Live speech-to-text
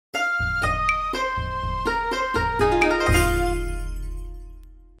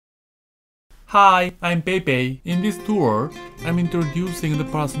Hi, I'm Pepe. In this tour, I'm introducing the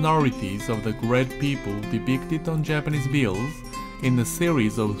personalities of the great people depicted on Japanese bills in a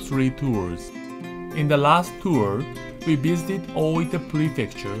series of 3 tours. In the last tour, we visited Oita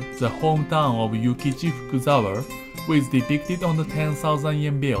Prefecture, the hometown of Yukichi Fukuzawa, who is depicted on the 10,000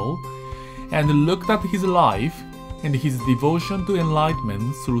 yen bill, and looked at his life and his devotion to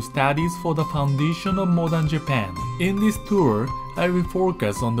enlightenment through studies for the foundation of modern Japan. In this tour, I will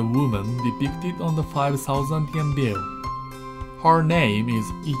focus on the woman depicted on the 5,000 yen bill. Her name is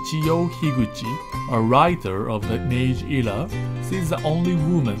Ichiyo Higuchi, a writer of the Meiji era. She is the only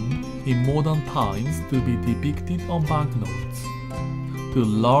woman in modern times to be depicted on banknotes. To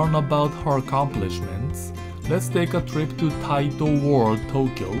learn about her accomplishments, let's take a trip to Taito World,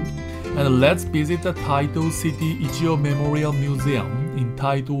 Tokyo, and let's visit the Taito City Ichiyo Memorial Museum in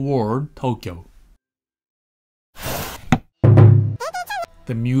Taito World, Tokyo.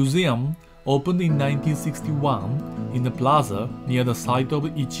 The museum opened in 1961 in the plaza near the site of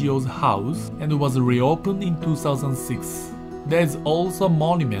Ichiyo's house and was reopened in 2006. There is also a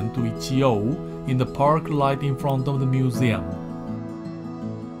monument to Ichiyo in the park right in front of the museum.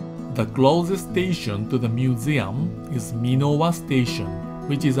 The closest station to the museum is Minowa Station,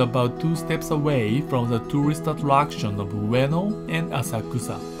 which is about 2 steps away from the tourist attraction of Ueno and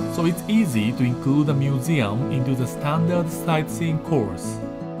Asakusa, so it's easy to include the museum into the standard sightseeing course.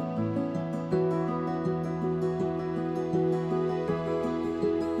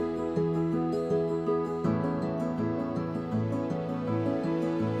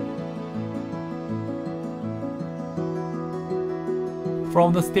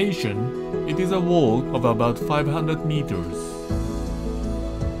 From the station, it is a walk of about 500 meters.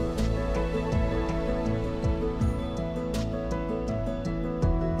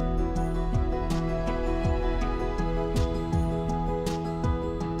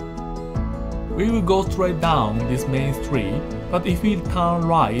 We will go straight down this main street, but if we turn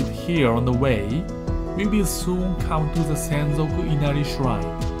right here on the way, we will soon come to the Senzoku Inari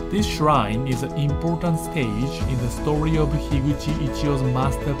Shrine. This shrine is an important stage in the story of Higuchi Ichiyo's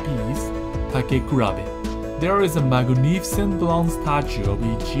masterpiece, Takekurabe. There is a magnificent bronze statue of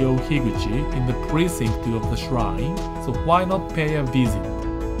Ichiyo Higuchi in the precinct of the shrine, so why not pay a visit?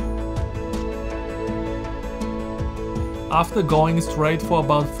 After going straight for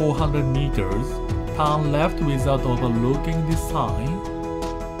about 400 meters, turn left without overlooking this sign.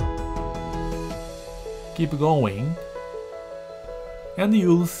 Keep going, and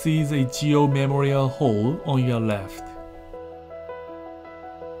you'll see the Ichiyo Memorial Hall on your left.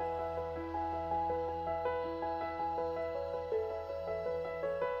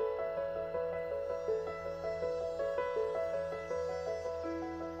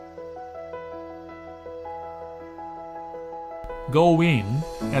 Go in,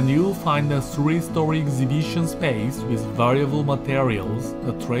 and you'll find a 3-story exhibition space with valuable materials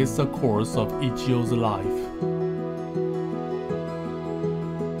that trace the course of Ichiyo's life.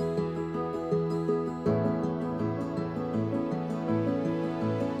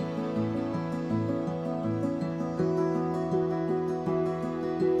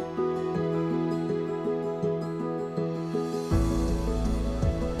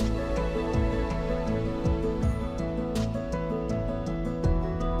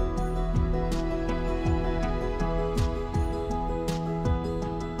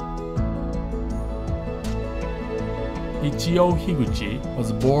 Ichiyo Higuchi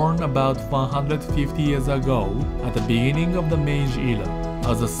was born about 150 years ago at the beginning of the Meiji era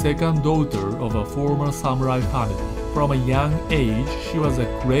as the second daughter of a former samurai family. From a young age, she was a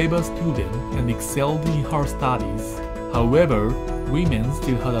clever student and excelled in her studies. However, women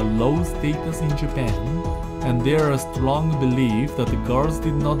still had a low status in Japan, and there is a strong belief that girls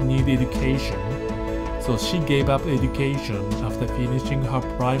did not need education, so she gave up education after finishing her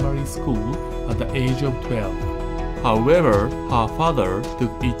primary school at the age of 12. However, her father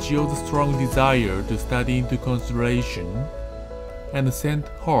took Ichiyo's strong desire to study into consideration and sent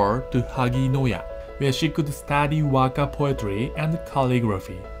her to Haginoya, where she could study waka poetry and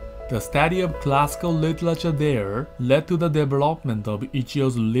calligraphy. The study of classical literature there led to the development of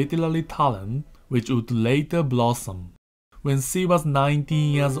Ichiyo's literary talent, which would later blossom. When she was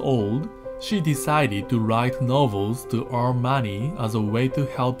 19 years old, she decided to write novels to earn money as a way to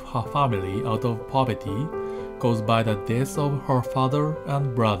help her family out of poverty caused by the deaths of her father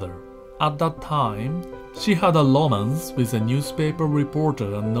and brother. At that time, she had a romance with a newspaper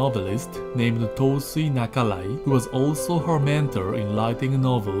reporter and novelist named Tosui Nakarai, who was also her mentor in writing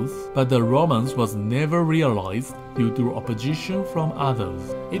novels, but the romance was never realized due to opposition from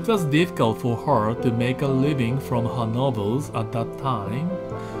others. It was difficult for her to make a living from her novels at that time,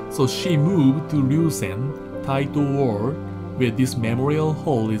 So she moved to Ryusen, Taito Ward, where this memorial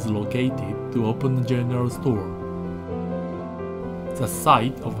hall is located, to open a general store. The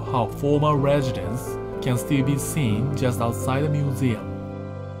site of her former residence can still be seen just outside the museum.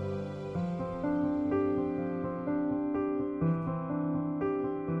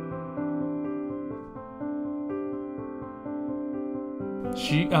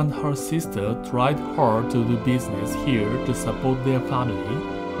 She and her sister tried hard to do business here to support their family,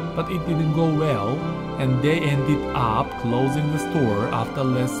 but it didn't go well, and they ended up closing the store after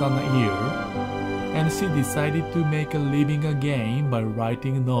less than a year, and she decided to make a living again by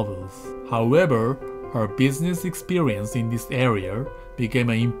writing novels. However, her business experience in this area became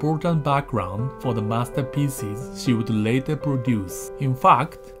an important background for the masterpieces she would later produce. In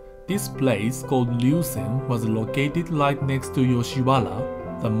fact, this place called Ryusen was located right next to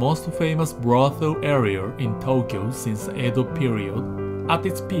Yoshiwara, the most famous brothel area in Tokyo since the Edo period. At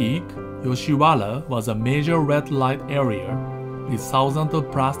its peak, Yoshiwara was a major red light area with thousands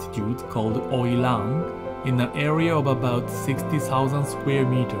of prostitutes called oiran in an area of about 60,000 square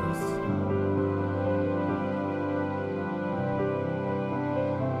meters.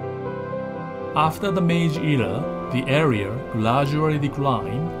 After the Meiji era, the area gradually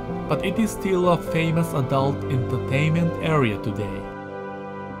declined, but it is still a famous adult entertainment area today.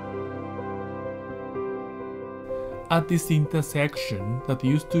 At this intersection that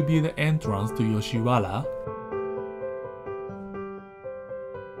used to be the entrance to Yoshiwara,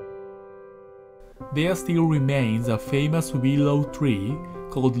 there still remains a famous willow tree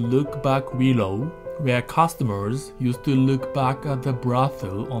called Look Back Willow, where customers used to look back at the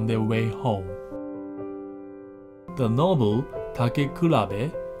brothel on their way home. The novel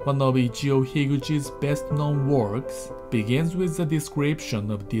Takekurabe, one of Ichiyo Higuchi's best-known works, begins with a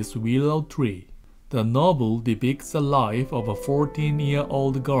description of this willow tree. The novel depicts the life of a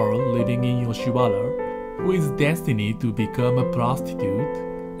 14-year-old girl living in Yoshiwara, who is destined to become a prostitute,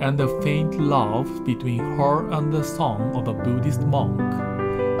 and the faint love between her and the son of a Buddhist monk,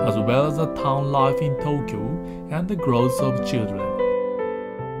 as well as the town life in Tokyo and the growth of children.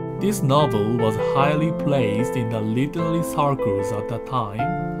 This novel was highly praised in the literary circles at the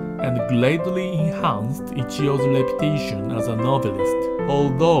time, and greatly enhanced Ichiyo's reputation as a novelist.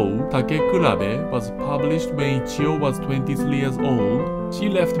 Although Takekurabe was published when Ichiyo was 23 years old, she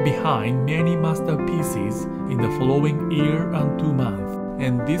left behind many masterpieces in the following year and 2 months,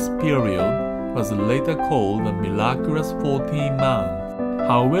 and this period was later called the Miraculous 14 Months.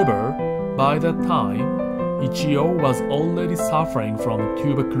 However, by that time, Ichiyo was already suffering from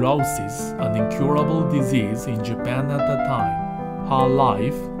tuberculosis, an incurable disease in Japan at the time. Her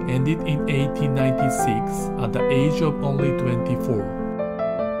life ended in 1896 at the age of only 24.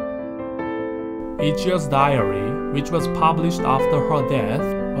 Ichiyo's diary, which was published after her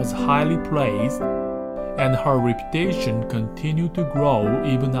death, was highly praised, and her reputation continued to grow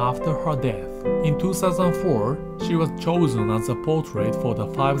even after her death. In 2004, she was chosen as a portrait for the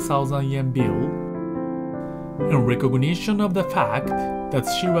 5,000 yen bill, in recognition of the fact that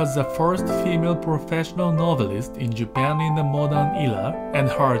she was the first female professional novelist in Japan in the modern era, and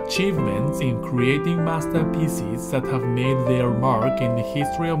her achievements in creating masterpieces that have made their mark in the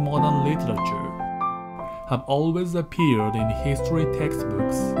history of modern literature have always appeared in history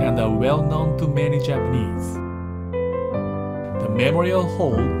textbooks and are well known to many Japanese. The Memorial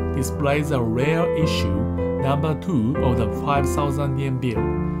Hall displays a rare issue, number 2 of the 5,000 yen bill.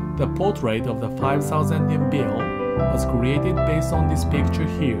 The portrait of the 5,000 yen bill was created based on this picture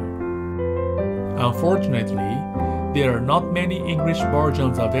here. Unfortunately, there are not many English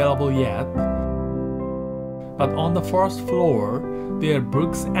versions available yet, but on the first floor, there are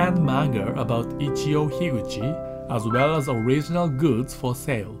books and manga about Ichiyo Higuchi, as well as original goods for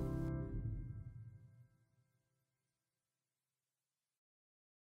sale.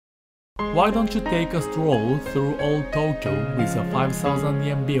 Why don't you take a stroll through old Tokyo with a 5,000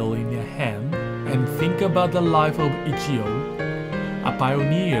 yen bill in your hand and think about the life of Ichiyo, a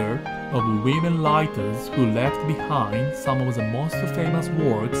pioneer of women writers who left behind some of the most famous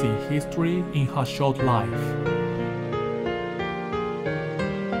works in history in her short life.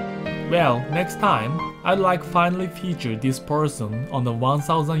 Well, next time, I'd like finally feature this person on the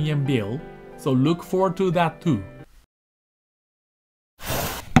 1,000 yen bill, so look forward to that too.